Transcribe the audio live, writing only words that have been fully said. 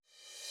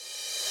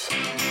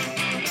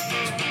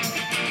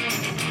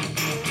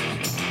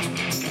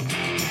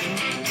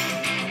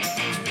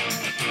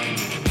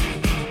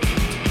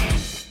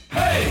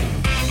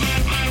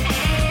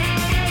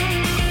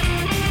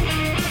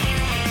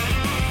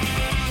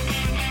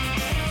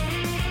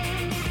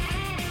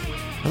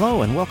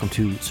Hello and welcome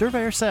to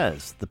Surveyor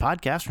Says, the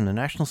podcast from the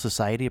National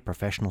Society of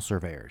Professional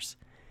Surveyors.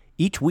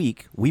 Each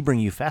week, we bring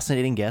you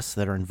fascinating guests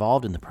that are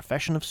involved in the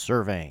profession of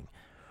surveying.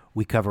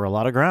 We cover a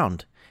lot of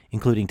ground,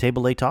 including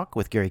Table Lay Talk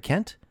with Gary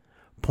Kent,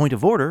 Point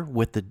of Order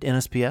with the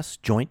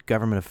NSPS Joint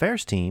Government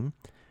Affairs Team,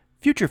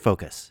 Future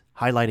Focus,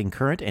 highlighting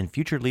current and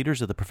future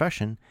leaders of the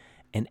profession,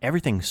 and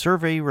everything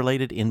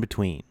survey-related in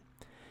between.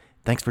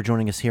 Thanks for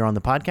joining us here on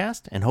the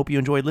podcast, and hope you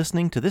enjoyed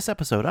listening to this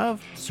episode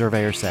of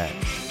Surveyor Says.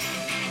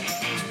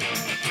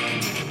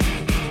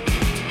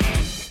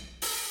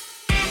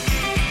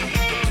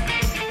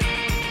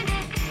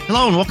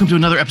 Hello and welcome to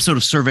another episode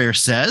of Surveyor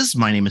Says.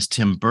 My name is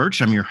Tim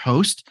Burch. I'm your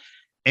host,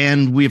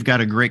 and we've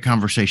got a great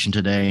conversation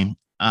today.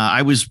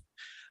 I was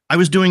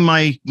doing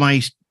my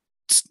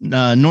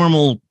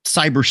normal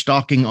cyber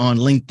stalking on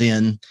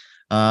LinkedIn,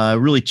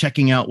 really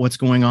checking out what's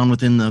going on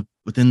within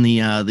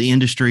the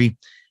industry,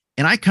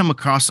 and I come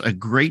across a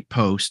great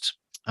post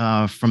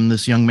from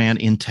this young man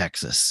in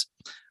Texas.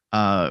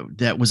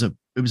 It was a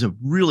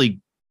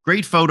really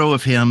great photo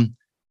of him,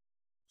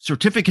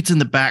 certificates in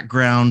the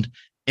background.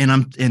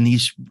 And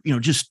he's,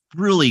 just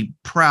really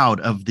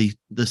proud of the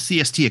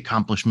CST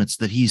accomplishments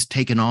that he's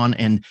taken on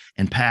and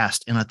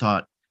passed. And I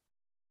thought,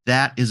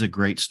 that is a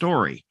great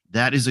story.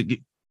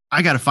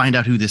 I got to find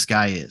out who this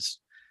guy is.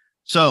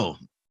 So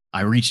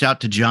I reached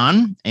out to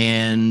John,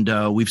 and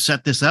we've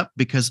set this up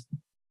because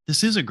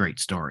this is a great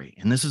story.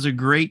 And this is a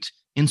great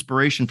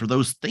inspiration for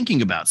those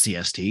thinking about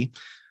CST.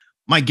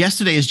 My guest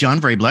today is John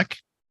Vrablec,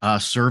 a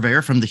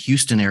surveyor from the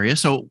Houston area.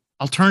 So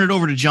I'll turn it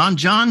over to John.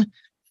 John,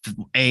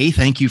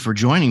 thank you for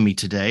joining me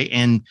today.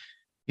 And,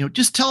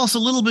 just tell us a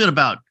little bit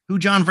about who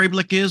John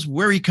Vrablec is,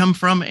 where you come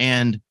from,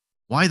 and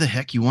why the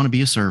heck you want to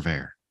be a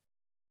surveyor.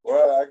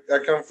 Well, I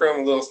come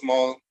from a little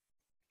small,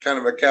 kind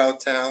of a cow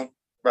town,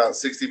 about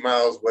 60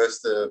 miles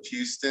west of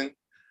Houston.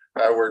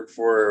 I work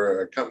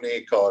for a company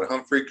called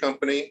Humphrey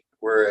Company.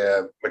 We're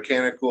a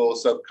mechanical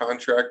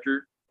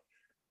subcontractor.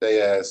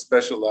 They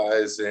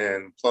specialize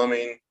in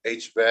plumbing,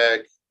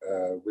 HVAC.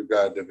 We've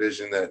got a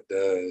division that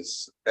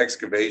does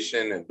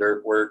excavation and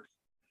dirt work,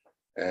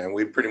 and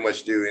we pretty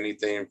much do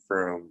anything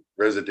from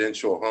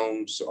residential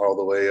homes all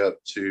the way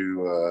up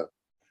to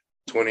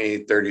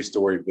 20,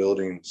 30-story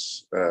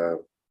buildings.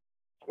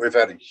 We've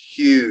had a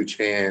huge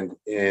hand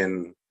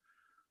in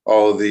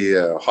all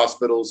the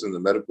hospitals and the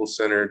medical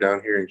center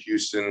down here in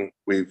Houston.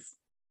 We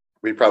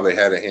probably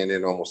had a hand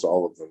in almost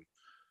all of them.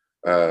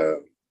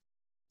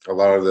 A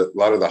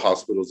lot of the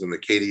hospitals in the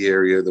Katy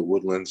area, the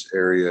Woodlands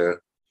area.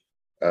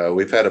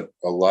 We've had a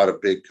lot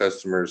of big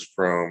customers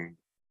from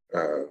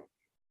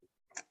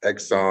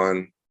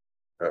Exxon,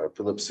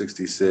 Phillips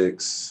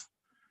 66,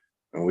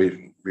 and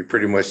we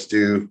pretty much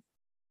do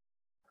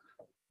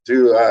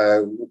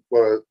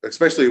well,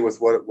 especially with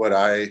what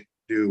I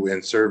do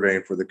in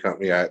surveying for the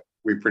company.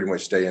 We pretty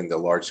much stay in the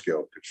large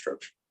scale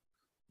construction.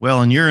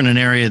 Well, and you're in an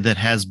area that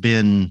has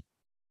been,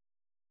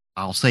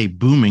 I'll say,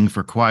 booming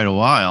for quite a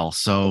while.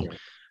 So,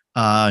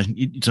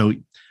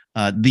 the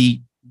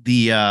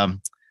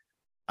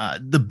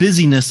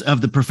busyness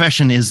of the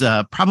profession is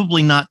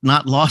probably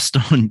not lost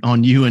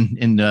on you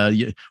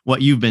and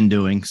what you've been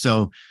doing.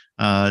 So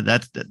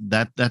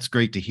that's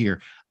great to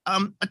hear.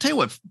 I tell you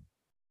what.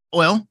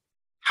 Well,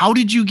 how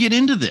did you get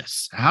into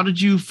this? How did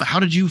you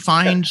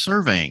find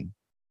surveying?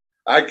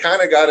 I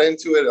kind of got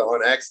into it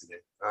on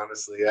accident,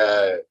 honestly.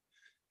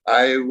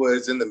 I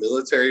was in the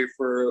military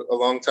for a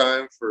long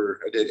time.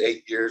 I did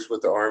 8 years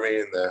with the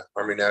Army and the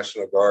Army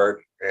National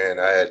Guard,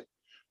 and I had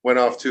went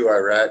off to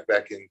Iraq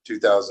back in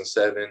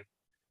 2007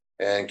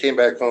 and came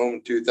back home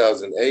in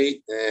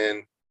 2008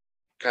 and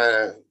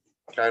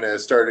kind of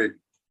started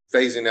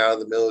phasing out of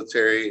the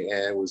military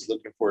and was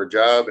looking for a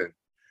job and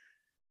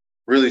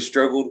really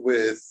struggled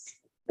with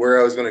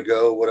where I was going to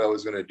go, what I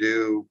was going to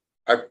do.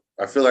 I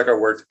feel like I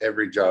worked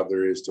every job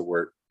there is to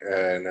work.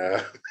 And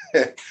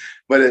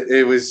but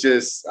it was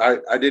just,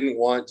 I didn't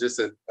want just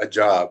a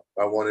job.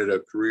 I wanted a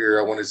career.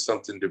 I wanted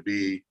something to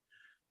be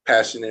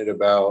passionate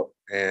about.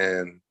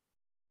 And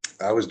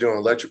I was doing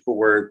electrical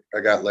work. I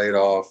got laid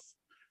off,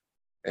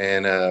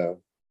 and a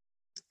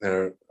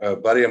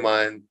buddy of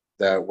mine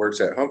that works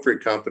at Humphrey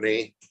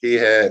Company,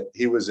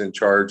 he was in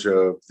charge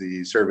of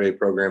the survey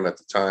program at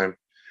the time,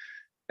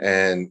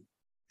 and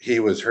he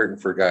was hurting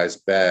for guys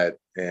bad.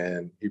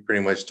 And he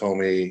pretty much told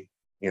me,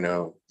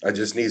 I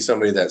just need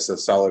somebody that's a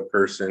solid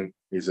person.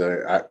 He's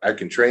I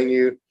can train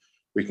you.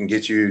 We can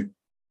get you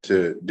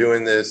to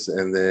doing this,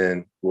 and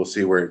then we'll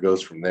see where it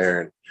goes from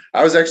there. And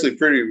I was actually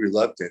pretty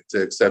reluctant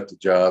to accept the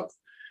job.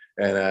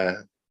 And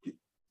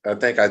I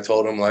think I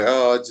told him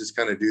I'll just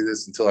kind of do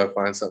this until I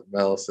find something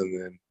else.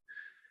 And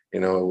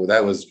then,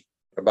 that was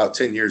about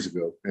 10 years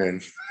ago.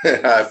 And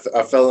I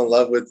fell in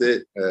love with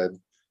it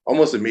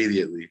almost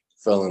immediately,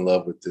 fell in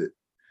love with it.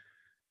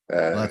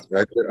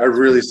 I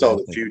really saw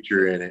the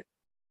future in it.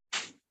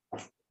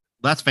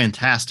 That's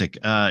fantastic,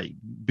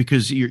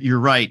 because you're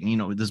right.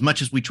 As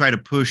much as we try to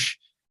push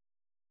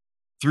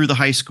through the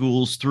high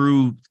schools,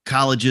 through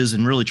colleges,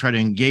 and really try to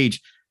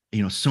engage,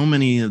 so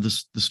many of the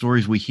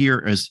stories we hear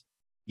is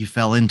you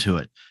fell into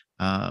it.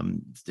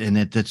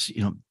 And that's,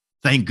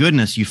 thank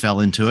goodness you fell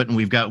into it. And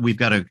we've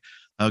got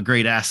a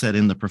great asset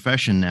in the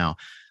profession now.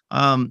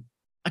 I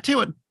tell you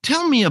what,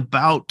 tell me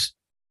about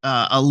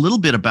a little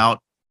bit about,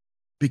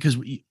 because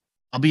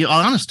I'll be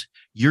honest,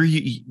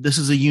 this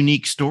is a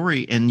unique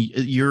story, and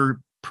you're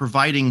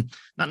providing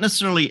not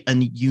necessarily a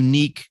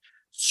unique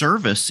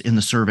service in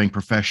the surveying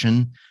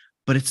profession,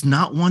 but it's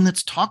not one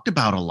that's talked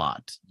about a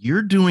lot.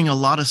 You're doing a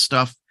lot of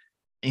stuff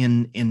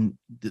in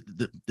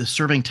the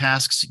surveying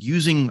tasks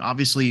using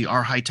obviously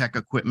our high-tech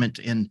equipment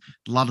and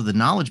a lot of the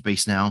knowledge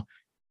base now.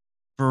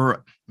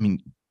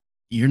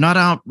 You're not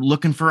out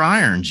looking for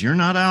irons. You're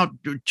not out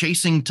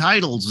chasing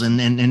titles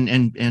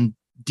and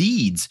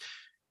deeds.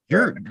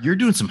 You're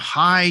doing some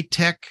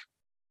high-tech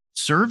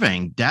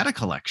surveying, data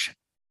collection.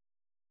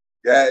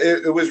 Yeah,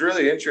 it was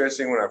really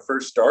interesting when I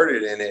first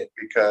started in it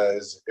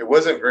because it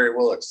wasn't very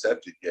well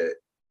accepted yet.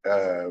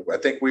 I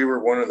think we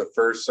were one of the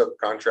first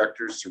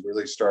subcontractors to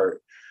really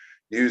start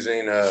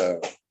using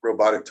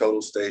robotic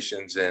total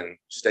stations and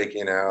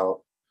staking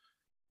out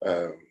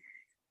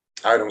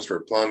items for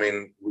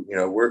plumbing.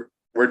 We're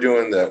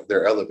doing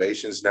their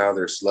elevations now,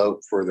 their slope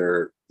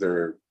for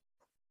their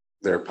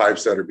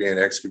pipes that are being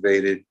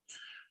excavated.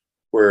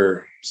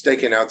 We're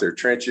staking out their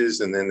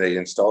trenches, and then they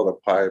install the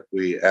pipe.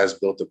 We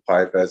as-built the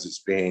pipe as it's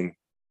being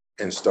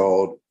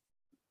installed.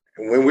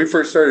 And when we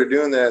first started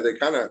doing that,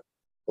 a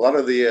lot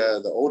of the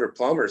older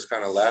plumbers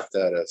kind of laughed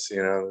at us. They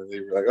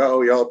were like,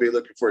 "Oh, y'all be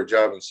looking for a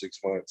job in 6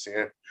 months."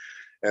 Yeah.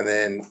 And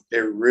then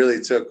it really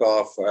took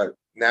off.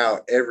 Now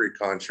every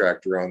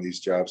contractor on these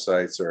job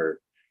sites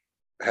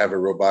have a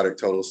robotic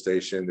total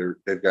station.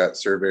 They've got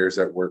surveyors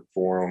that work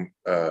for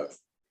them.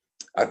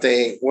 I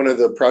think one of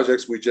the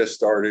projects we just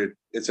started,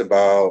 it's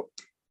about,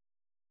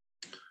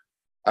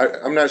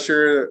 I'm not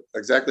sure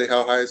exactly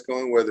how high it's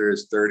going, whether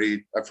it's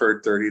 30, I've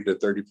heard 30 to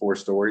 34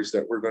 stories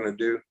that we're going to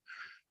do.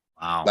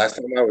 Wow. Last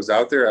time I was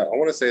out there, I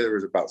want to say there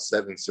was about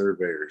 7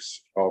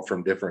 surveyors, all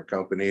from different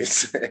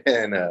companies.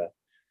 And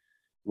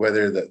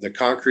whether the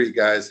concrete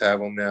guys have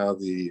them now,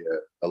 the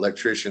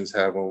electricians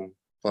have them,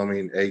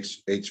 plumbing,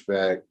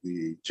 HVAC,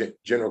 the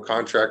general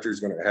contractor is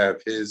going to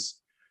have his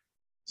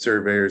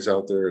surveyors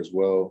out there as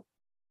well.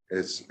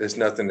 It's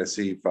nothing to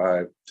see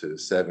 5 to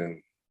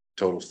 7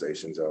 total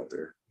stations out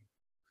there.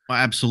 Well,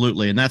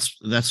 absolutely. And that's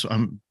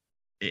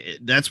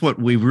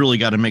what we've really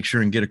got to make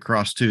sure and get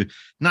across to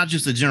not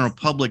just the general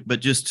public, but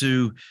just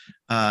to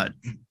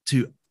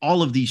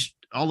all of these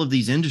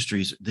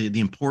industries, the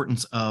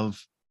importance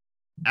of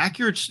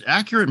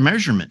accurate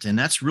measurement. And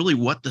that's really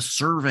what the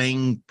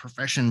surveying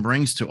profession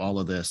brings to all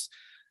of this.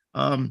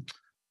 I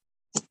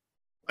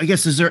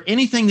guess, is there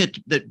anything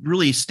that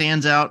really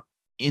stands out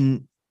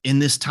in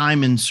this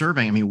time in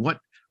surveying?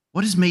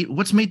 What's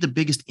made the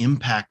biggest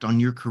impact on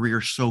your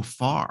career so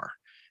far?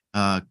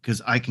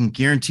 Because I can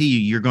guarantee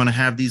you're going to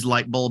have these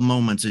light bulb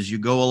moments as you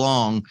go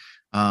along.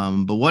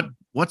 But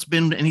what's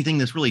been anything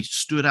that's really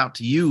stood out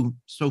to you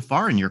so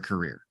far in your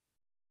career?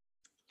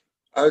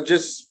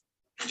 Just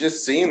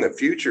seeing the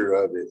future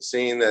of it,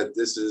 seeing that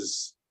this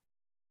is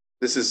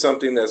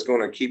something that's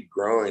going to keep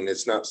growing.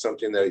 It's not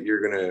something that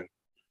you'll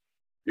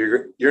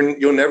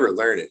never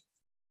learn it.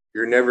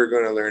 You're never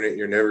going to learn it.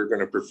 You're never going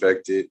to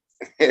perfect it,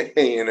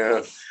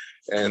 and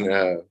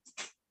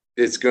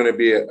it's going to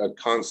be a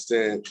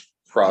constant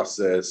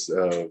process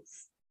of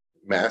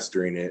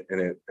mastering it.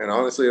 And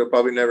honestly, it'll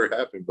probably never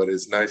happen, but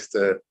it's nice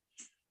to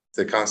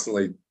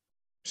constantly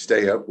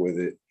stay up with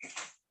it.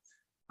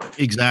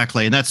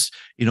 Exactly. And that's,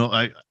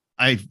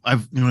 I've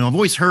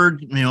always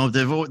heard,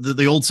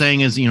 the old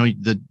saying is,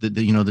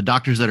 the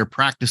doctors that are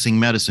practicing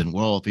medicine.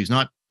 Well, if he's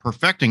not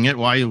perfecting it,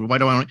 why do I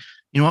want?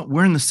 You know what?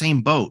 We're in the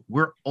same boat.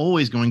 We're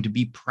always going to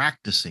be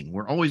practicing.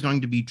 We're always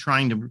going to be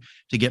trying to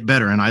get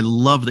better. And I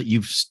love that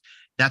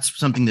that's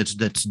something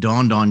that's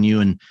dawned on you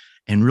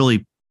and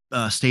really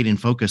stayed in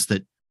focus,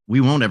 that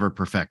we won't ever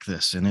perfect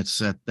this. And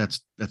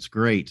that's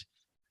great.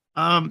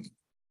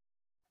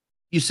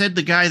 You said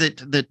the guy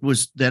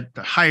that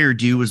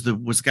hired you was the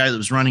guy that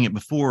was running it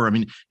before.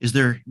 Is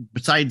there,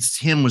 besides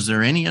him, was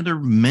there any other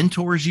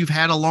mentors you've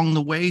had along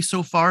the way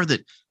so far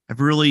that have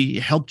really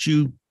helped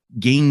you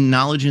gain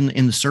knowledge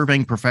in the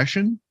surveying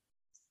profession?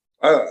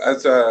 I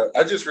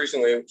just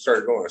recently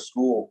started going to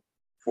school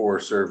for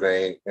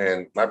surveying,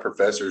 and my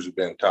professors have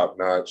been top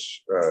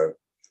notch.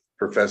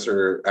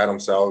 Professor Adam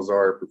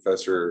Salazar,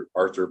 Professor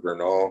Arthur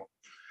Bernal,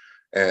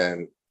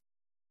 and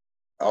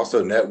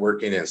also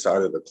networking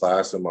inside of the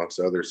class amongst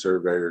other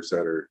surveyors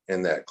that are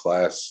in that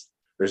class.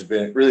 There's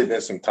really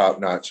been some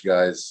top-notch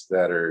guys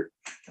that are,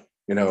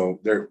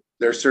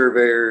 they're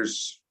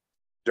surveyors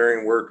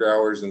during work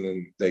hours, and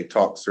then they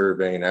talk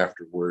surveying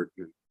after work.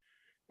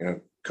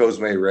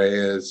 Cosme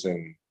Reyes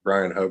and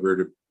Brian Hubbard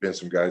have been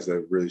some guys that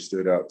have really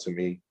stood out to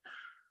me.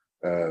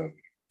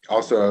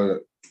 Also,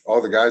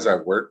 all the guys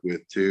I've worked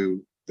with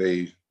too,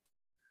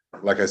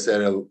 like I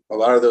said, a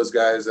lot of those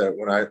guys that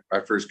when I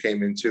first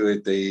came into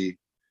it, they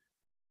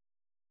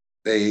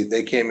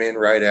came in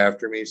right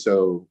after me.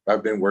 So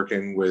I've been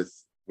working with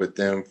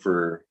them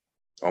for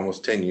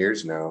almost 10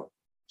 years now,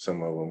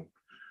 some of them.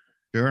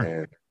 Sure.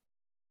 And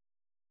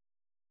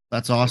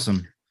That's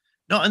awesome.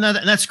 No, and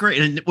that's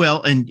great. And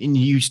well, and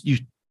you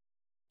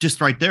just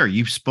right there,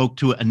 you spoke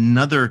to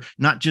another,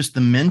 not just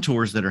the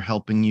mentors that are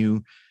helping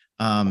you,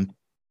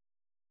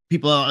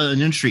 people in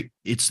the industry.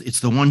 It's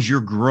the ones you're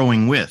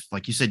growing with,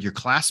 like you said, your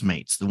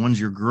classmates, the ones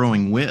you're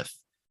growing with.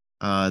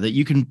 That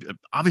you can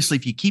obviously,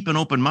 if you keep an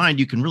open mind,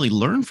 you can really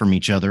learn from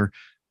each other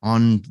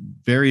on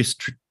various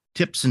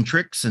tips and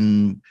tricks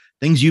and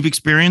things you've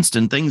experienced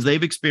and things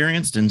they've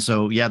experienced. And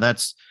so, yeah,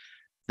 that's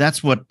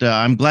what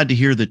I'm glad to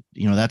hear that,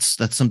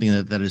 that's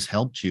something that has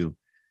helped you.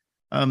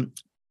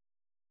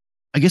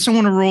 I guess I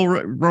want to roll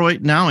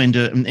right now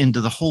into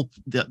the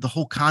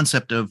whole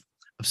concept of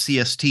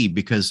CST,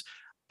 because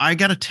I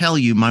got to tell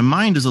you, my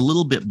mind is a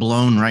little bit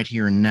blown right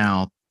here and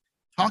now,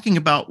 talking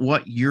about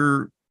what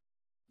your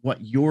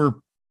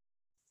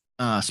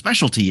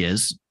specialty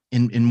is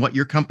in what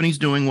your company's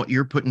doing, what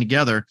you're putting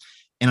together.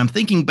 And I'm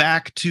thinking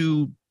back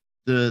to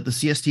the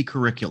CST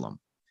curriculum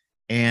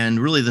and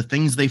really the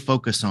things they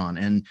focus on.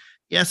 And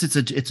yes,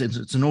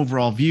 it's an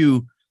overall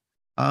view.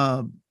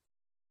 I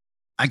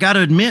got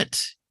to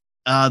admit,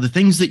 the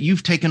things that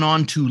you've taken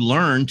on to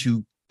learn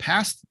to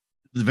pass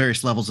the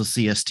various levels of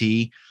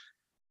CST,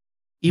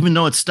 even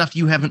though it's stuff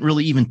you haven't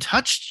really even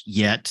touched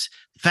yet,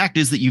 the fact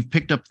is that you've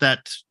picked up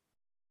that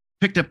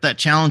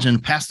challenge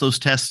and passed those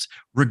tests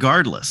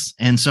regardless.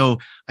 And so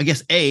I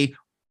guess,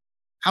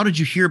 how did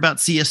you hear about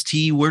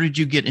CST? Where did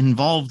you get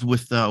involved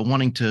with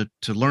wanting to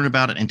learn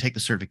about it and take the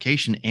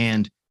certification?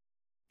 And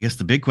I guess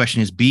the big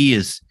question is, B,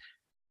 is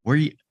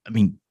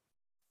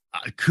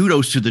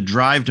kudos to the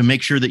drive to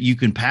make sure that you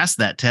can pass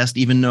that test,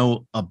 even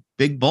though a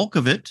big bulk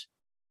of it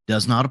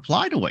does not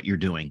apply to what you're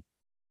doing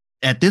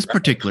at this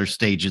particular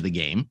stage of the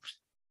game.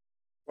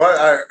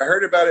 Well, I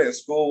heard about it in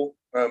school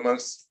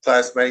amongst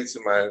classmates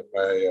and my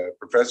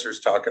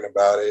professors talking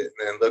about it,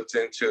 and then looked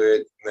into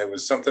it. And it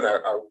was something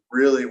I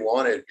really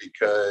wanted,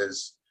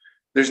 because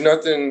there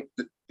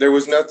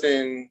was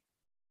nothing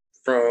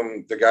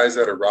from the guys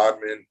that are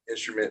rodmen,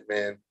 instrument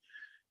men,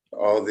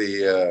 all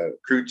the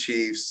crew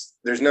chiefs.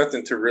 There's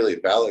nothing to really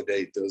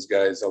validate those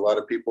guys. A lot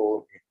of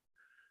people,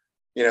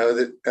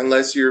 that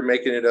unless you're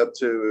making it up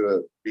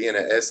to being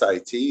an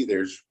SIT,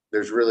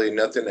 there's really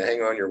nothing to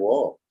hang on your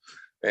wall.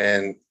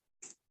 And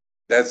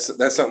that's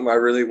something I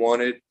really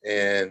wanted.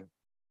 And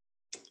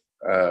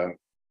I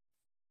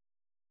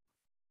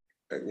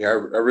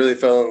really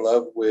fell in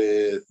love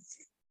with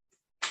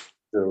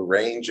the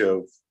range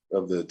of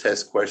the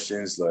test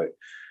questions. Like,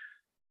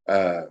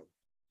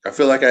 I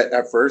feel like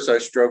at first I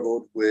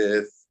struggled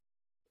with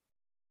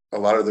a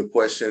lot of the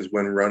questions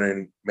when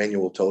running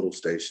manual total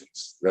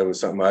stations. That was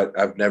something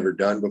I've never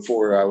done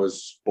before. I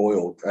was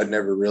spoiled. I'd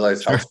never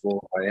realized how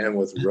spoiled I am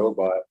with a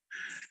robot.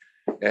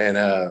 And,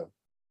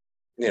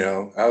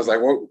 I was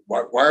like, well,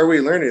 why are we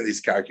learning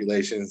these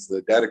calculations?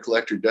 The data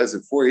collector does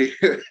it for you.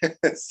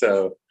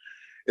 So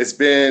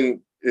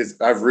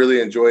I've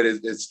really enjoyed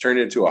it. It's turned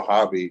into a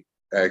hobby,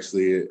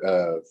 actually,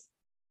 of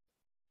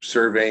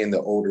surveying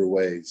the older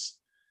ways.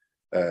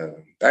 I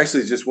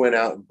actually just went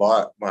out and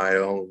bought my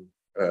own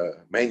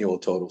manual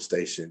total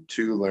station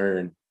to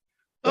learn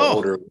the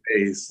older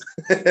ways.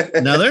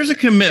 Now there's a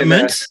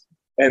commitment.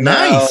 And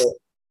nice.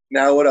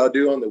 Now what I'll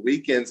do on the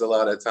weekends, a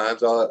lot of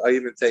times, I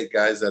even take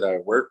guys that I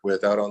work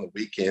with out on the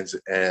weekends,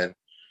 and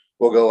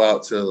we'll go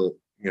out to,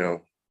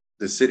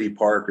 the city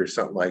park or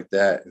something like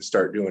that, and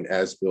start doing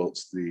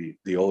as-builts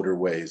the older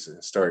ways,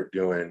 and start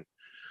doing,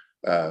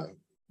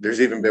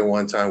 there's even been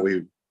one time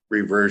we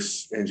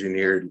reverse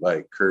engineered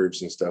like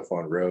curves and stuff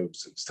on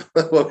roads and stuff.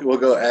 We'll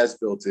go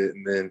as-built it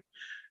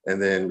and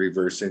then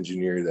reverse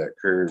engineer that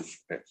curve.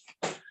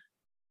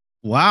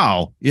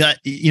 Wow. Yeah.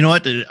 You know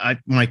what?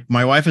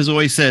 My wife has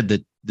always said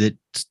that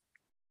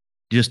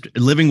just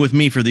living with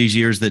me for these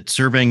years, that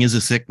surveying is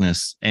a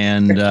sickness.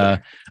 And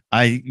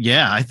I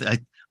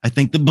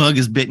think the bug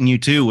has bitten you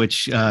too,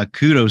 which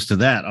kudos to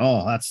that.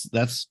 Oh,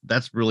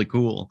 that's really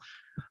cool.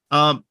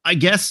 I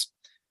guess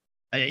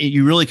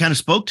you really kind of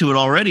spoke to it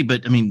already,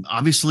 but I mean,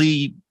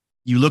 obviously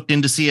you looked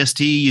into CST,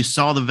 you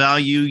saw the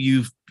value,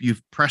 you've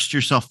pressed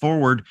yourself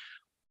forward.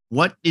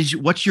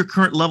 What's your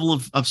current level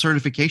of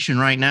certification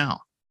right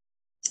now?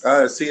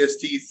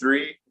 CST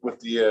III with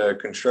the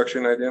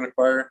construction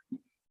identifier.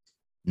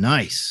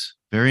 Nice.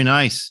 Very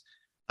nice.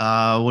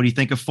 What do you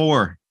think of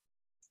 4?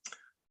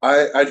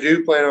 I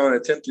do plan on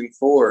attempting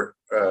 4.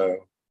 I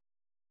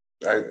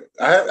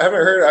haven't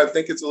heard. I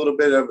think it's a little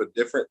bit of a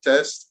different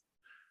test.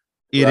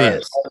 It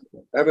is.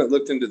 I haven't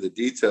looked into the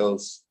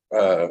details,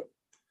 but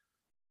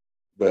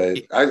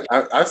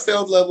I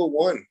failed level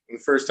 1 the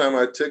first time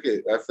I took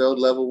it. I failed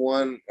level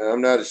 1, and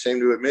I'm not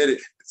ashamed to admit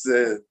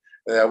it.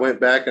 I went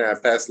back and I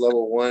passed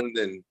level 1,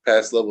 then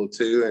passed level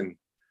 2, and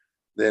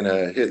then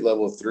hit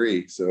level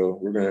 3. So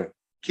we're gonna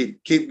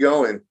keep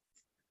going.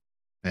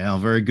 Yeah,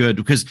 very good.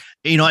 Because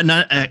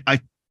I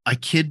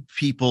kid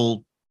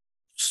people,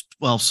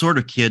 well, sort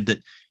of kid that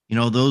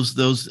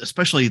those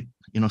especially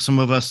some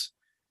of us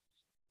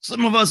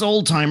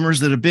old timers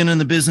that have been in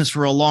the business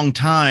for a long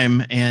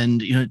time,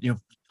 and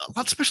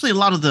especially a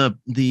lot of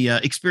the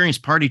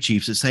experienced party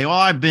chiefs that say, "Oh,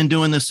 I've been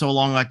doing this so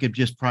long, I could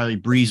just probably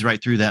breeze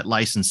right through that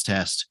license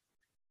test."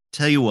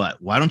 Tell you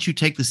what, why don't you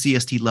take the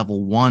CST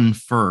level 1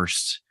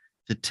 first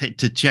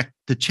to check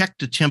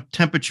the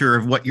temperature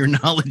of what your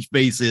knowledge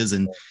base is,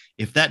 and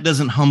if that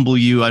doesn't humble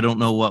you, I don't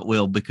know what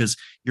will. Because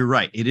you're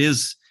right, it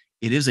is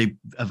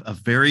a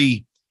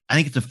very, I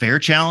think it's a fair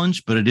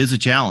challenge, but it is a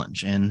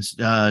challenge. And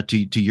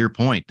to your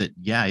point, that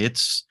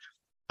it's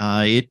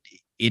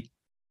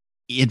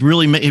it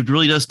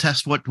really does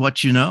test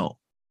what you know.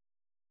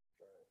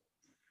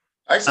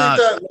 I actually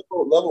thought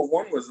level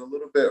 1 was a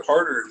little bit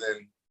harder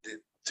than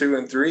 2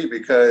 and 3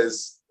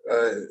 because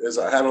as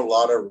I had a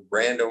lot of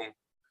random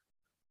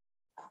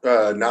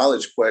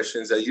knowledge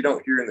questions that you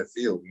don't hear in the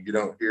field, you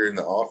don't hear in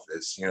the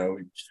office. You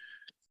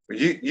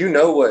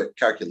know what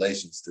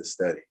calculations to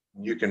study.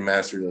 You can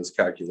master those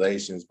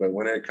calculations, but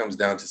when it comes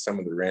down to some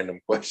of the random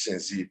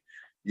questions,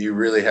 you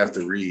really have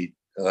to read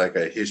like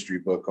a history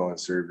book on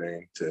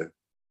surveying to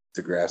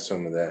grasp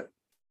some of that.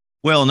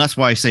 Well, and that's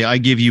why I say I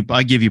give you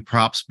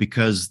props,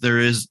 because there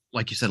is,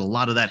 like you said, a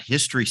lot of that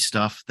history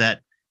stuff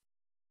that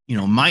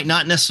might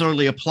not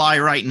necessarily apply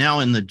right now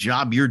in the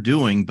job you're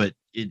doing, but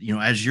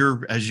as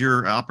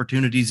your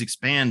opportunities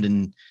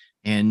expand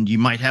and you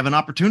might have an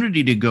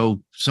opportunity to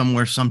go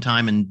somewhere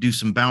sometime and do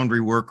some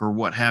boundary work or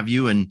what have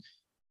you, and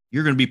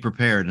you're going to be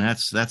prepared. And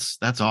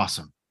that's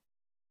awesome.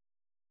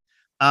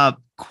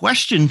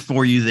 Question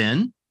for you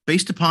then,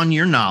 based upon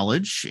your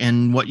knowledge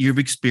and what you've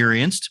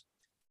experienced,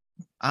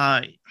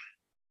 it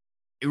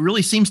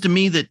really seems to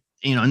me that,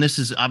 and this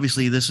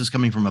is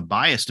coming from a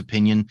biased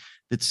opinion,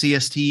 that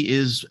CST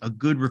is a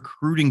good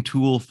recruiting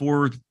tool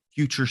for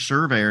future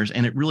surveyors,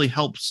 and it really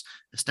helps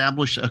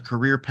establish a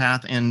career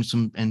path and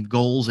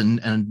goals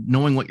and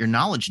knowing what your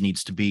knowledge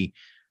needs to be.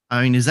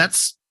 I mean,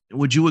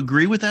 would you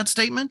agree with that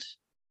statement?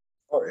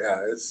 Oh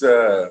yeah, it's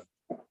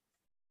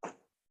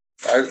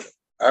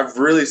I've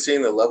really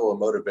seen the level of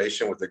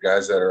motivation with the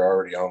guys that are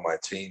already on my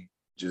team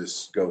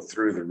just go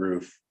through the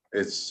roof.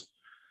 It's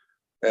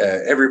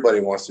everybody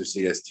wants their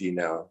CST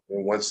now.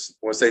 And once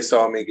they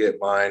saw me get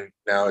mine,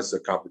 now it's a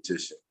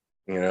competition.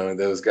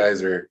 Those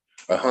guys are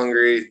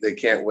hungry. They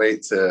can't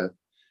wait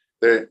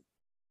they're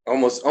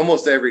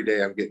almost every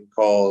day I'm getting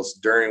calls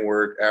during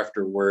work,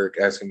 after work,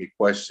 asking me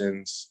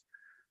questions,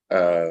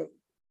 asking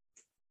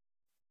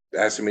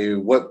me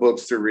what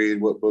books to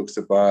read, what books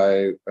to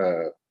buy,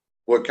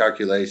 what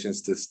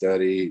calculations to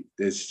study.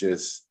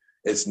 It's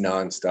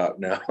nonstop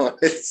now.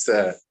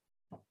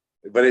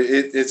 But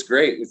it's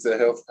great. It's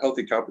a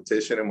healthy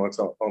competition amongst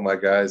all my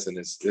guys,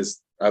 and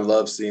I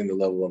love seeing the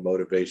level of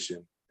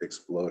motivation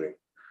exploding.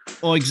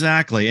 Well,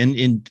 exactly,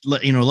 and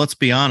let's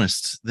be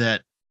honest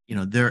that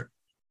there,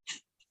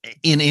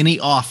 in any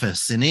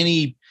office, in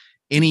any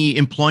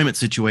employment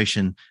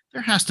situation,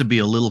 there has to be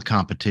a little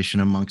competition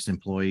amongst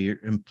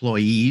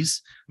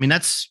employees. I mean,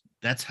 that's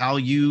how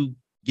you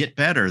get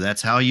better.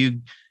 That's how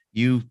you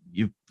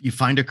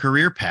find a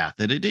career path.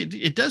 That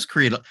it does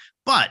create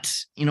but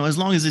as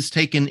long as it's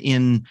taken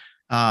in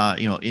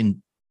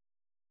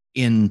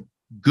in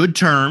good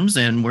terms,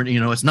 and we're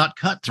it's not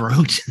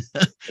cutthroat.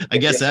 I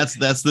guess that's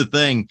the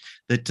thing,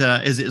 that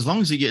as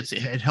long as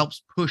it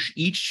helps push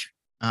each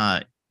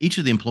of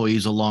the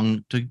employees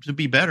along to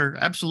be better.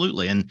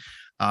 Absolutely. And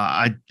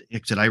like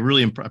I said, I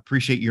really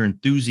appreciate your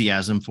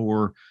enthusiasm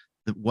for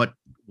what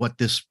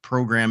this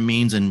program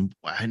means and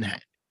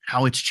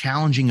how it's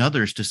challenging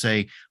others to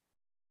say,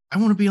 I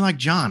want to be like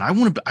John. I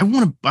want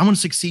to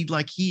succeed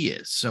like he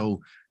is.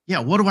 So yeah,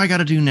 what do I got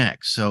to do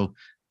next? So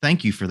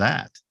thank you for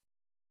that.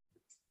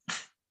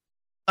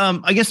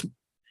 I guess,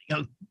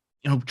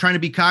 trying to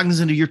be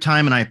cognizant of your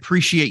time, and I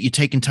appreciate you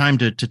taking time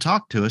to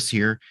talk to us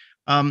here.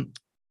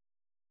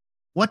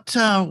 What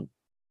do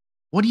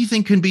you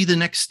think can be the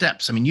next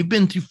steps? I mean, you've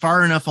been through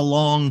far enough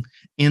along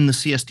in the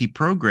CST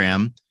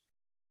program.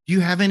 Do you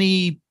have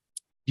any,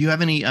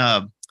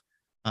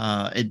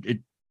 I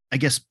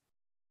guess,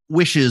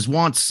 wishes,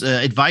 wants,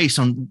 advice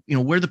on,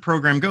 where the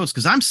program goes?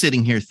 Because I'm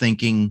sitting here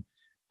thinking,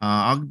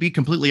 I'll be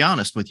completely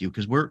honest with you,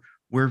 because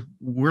we're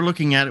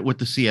looking at it with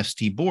the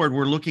CST board.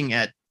 We're looking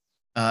at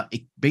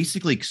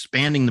basically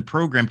expanding the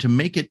program to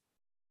make it,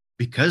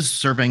 because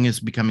surveying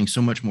is becoming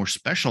so much more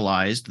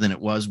specialized than it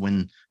was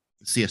when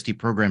the CST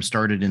program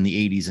started in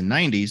the 80s and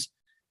 90s,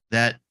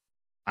 that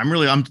I'm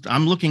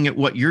looking at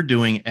what you're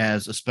doing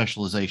as a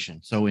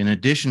specialization. So in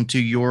addition to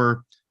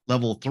your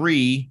level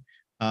 3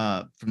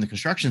 from the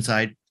construction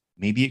side,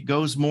 maybe it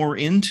goes more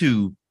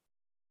into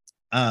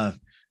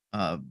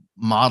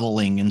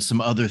modeling and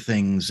some other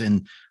things.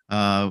 And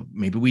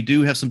maybe we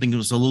do have something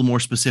that's a little more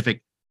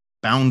specific,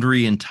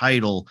 boundary and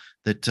title,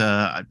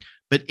 that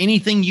but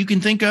anything you can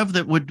think of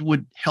that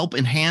would help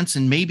enhance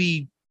and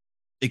maybe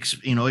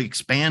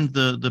expand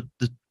the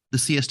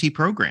CST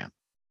program.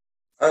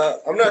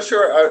 I'm not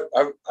sure.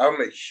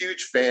 I'm a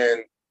huge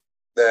fan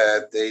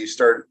that they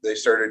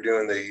started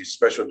doing the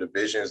special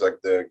divisions, like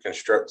the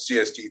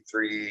CST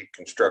III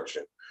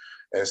construction,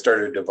 and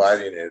started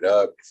dividing it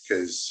up.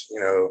 Because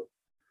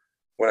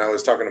when I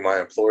was talking to my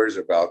employers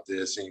about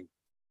this, and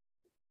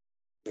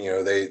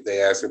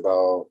they ask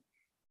about,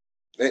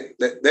 they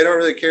don't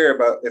really care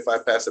about if I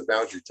pass a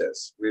boundary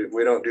test.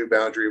 We don't do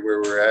boundary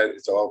where we're at.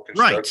 It's all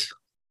construction.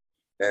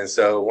 Right. And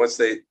so once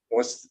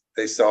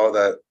they saw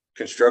that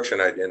construction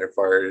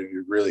identifier,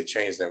 it really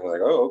changed them. We're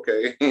like, oh,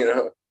 okay,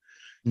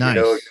 nice.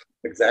 You know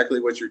exactly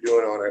what you're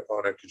doing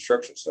on a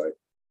construction site.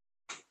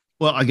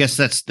 Well, I guess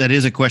that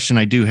is a question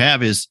I do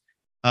have is,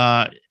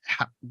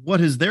 what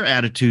has their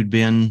attitude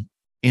been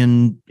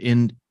in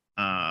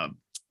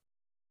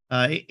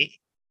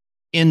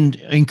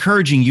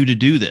encouraging you to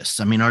do this?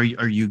 I mean,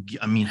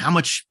 how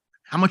much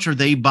are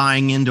they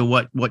buying into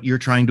what you're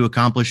trying to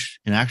accomplish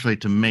and actually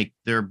to make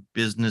their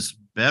business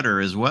better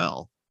as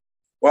well?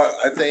 Well,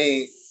 I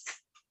think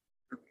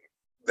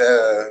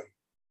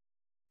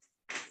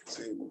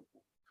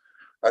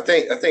I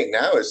think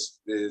now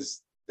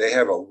is they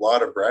have a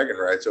lot of bragging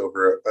rights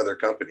over other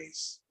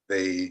companies.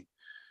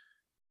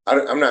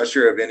 I'm not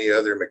sure of any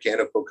other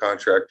mechanical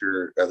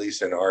contractor, at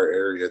least in our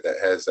area, that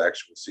has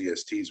actual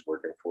CSTs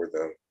working for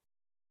them.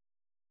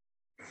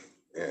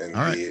 And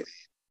all right.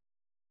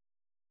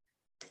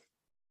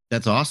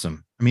 That's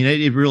awesome. I mean,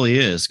 it really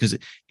is, because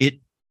it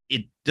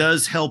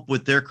does help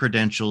with their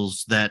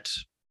credentials that,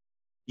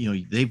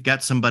 they've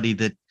got somebody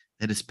that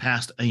has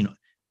passed, and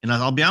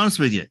I'll be honest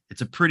with you,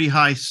 it's a pretty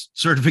high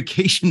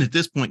certification at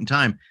this point in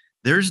time.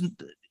 There's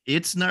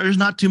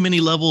not too many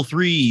level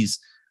 3s,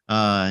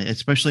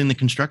 especially in the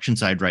construction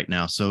side right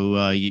now.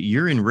 So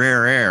you're in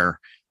rare air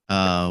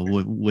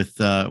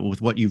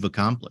with what you've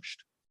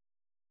accomplished.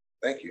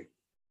 Thank you.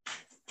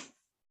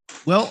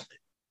 Well,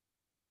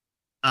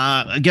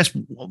 I guess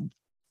a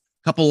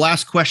couple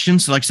last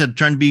questions. Like I said,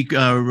 trying to be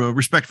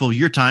respectful of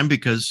your time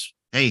because,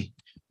 hey,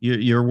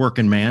 you're a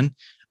working man.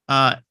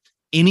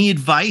 Any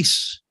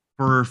advice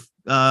for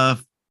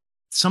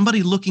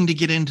somebody looking to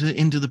get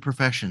into the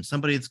profession?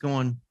 Somebody that's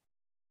going,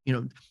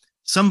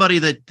 somebody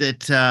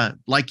that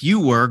like you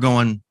were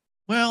going,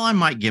 well, I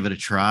might give it a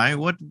try.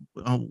 What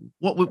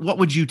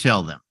would you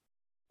tell them?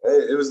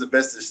 It was the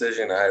best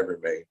decision I ever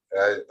made.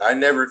 I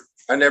never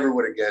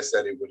would have guessed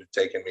that it would have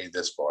taken me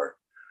this far.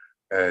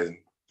 And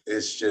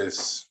it's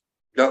just,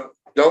 don't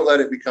let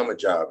it become a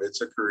job.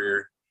 It's a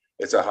career.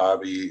 It's a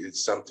hobby.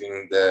 It's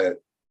something that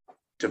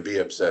to be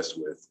obsessed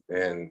with.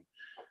 And,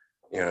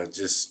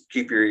 just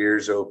keep your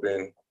ears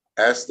open.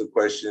 Ask the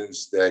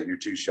questions that you're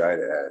too shy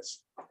to ask.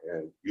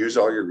 And use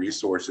all your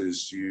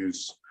resources.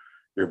 Use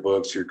your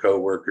books, your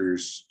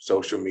coworkers,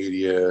 social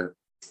media,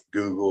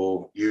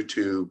 Google,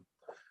 YouTube.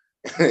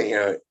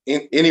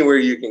 Anywhere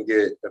you can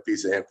get a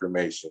piece of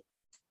information,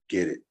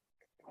 get it.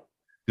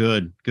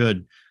 Good.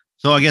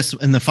 So I guess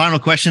in the final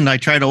question, I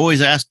try to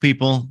always ask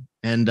people,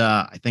 and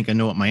I think I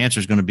know what my answer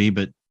is going to be,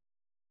 but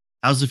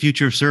how's the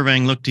future of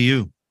surveying look to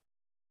you?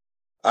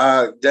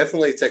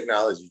 Definitely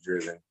technology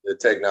driven. The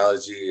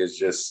technology is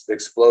just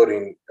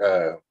exploding.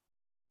 I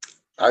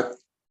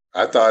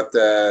thought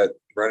that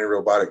running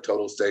robotic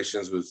total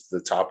stations was the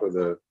top of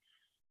the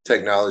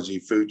technology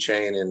food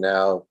chain, and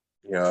now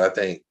I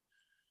think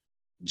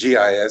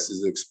GIS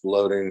is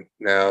exploding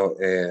now,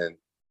 and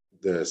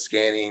the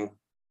scanning.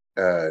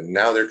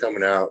 Now they're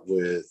coming out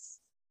with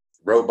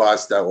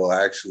robots that will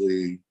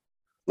actually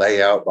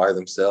lay out by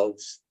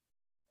themselves.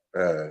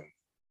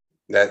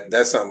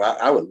 That's something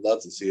I would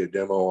love to see a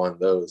demo on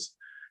those.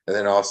 And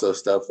then also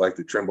stuff like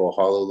the Trimble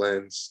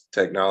HoloLens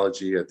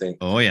technology. I think.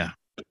 Oh yeah,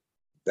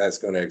 that's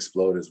going to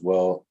explode as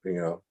well.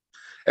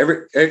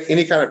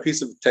 Any kind of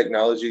piece of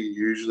technology you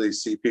usually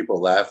see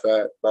people laugh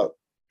at, about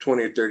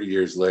 20 or 30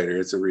 years later,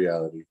 it's a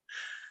reality.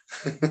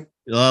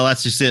 Well,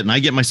 that's just it. And I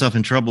get myself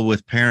in trouble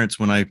with parents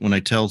when I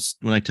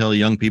tell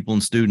young people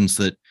and students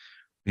that,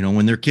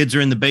 when their kids are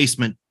in the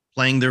basement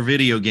playing their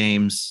video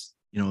games,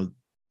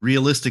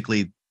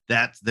 realistically,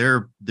 that's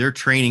their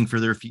training for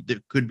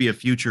that could be a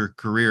future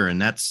career.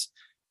 And that's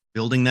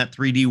building that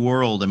 3D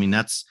world. I mean,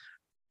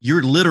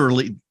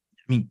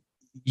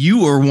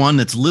 you are one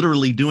that's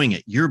literally doing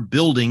it. You're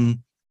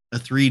building a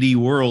 3D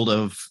world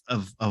of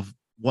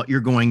what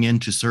you're going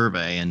into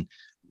survey. And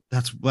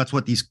that's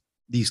what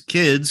these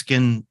kids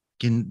can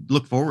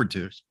look forward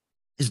to,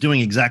 is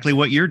doing exactly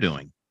what you're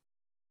doing.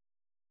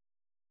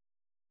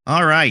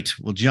 All right.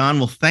 Well,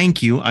 John,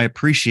 thank you. I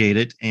appreciate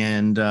it.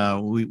 And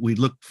we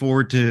look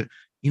forward to,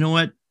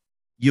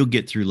 you'll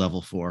get through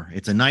level 4.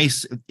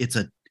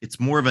 It's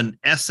more of an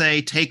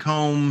essay take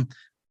home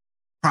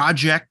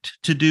project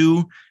to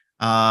do.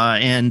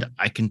 And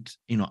I can,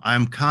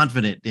 I'm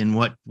confident in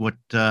what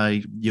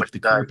the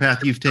career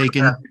path you've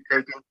taken,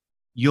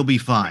 you'll be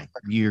fine.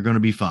 You're going to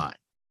be fine.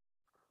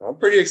 I'm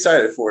pretty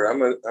excited for it. I'm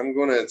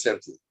going to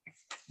attempt it.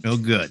 Oh,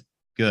 good.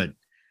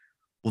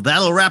 Well,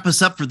 that'll wrap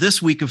us up for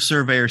this week of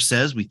Surveyor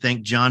Says. We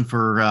thank John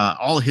for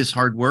all of his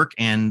hard work,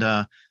 and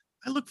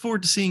I look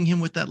forward to seeing him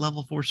with that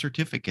level 4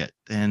 certificate.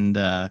 And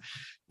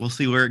we'll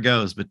see where it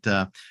goes.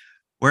 But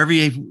wherever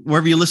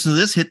you listen to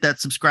this, hit that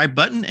subscribe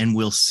button, and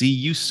we'll see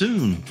you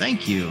soon.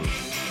 Thank you.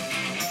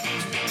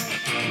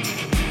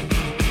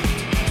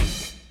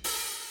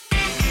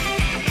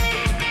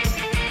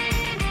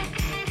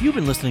 You've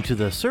been listening to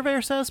the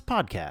Surveyor Says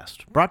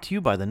podcast, brought to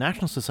you by the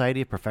National Society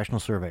of Professional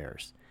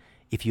Surveyors.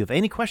 If you have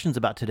any questions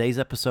about today's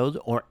episode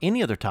or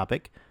any other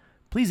topic,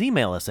 please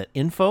email us at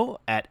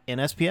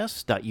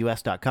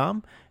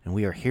info@nsps.us.com, and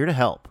we are here to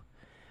help.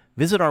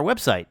 Visit our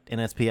website,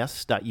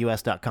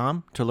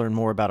 nsps.us.com, to learn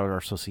more about our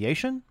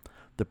association,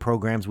 the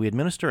programs we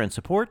administer and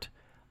support,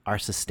 our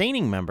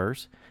sustaining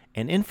members,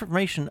 and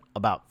information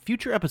about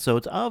future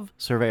episodes of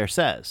Surveyor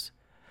Says.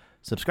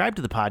 Subscribe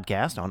to the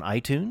podcast on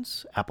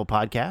iTunes, Apple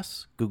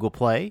Podcasts, Google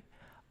Play,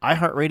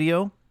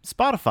 iHeartRadio,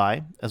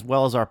 Spotify, as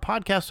well as our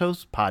podcast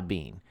host,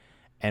 Podbean.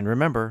 And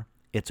remember,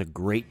 it's a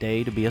great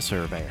day to be a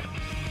surveyor.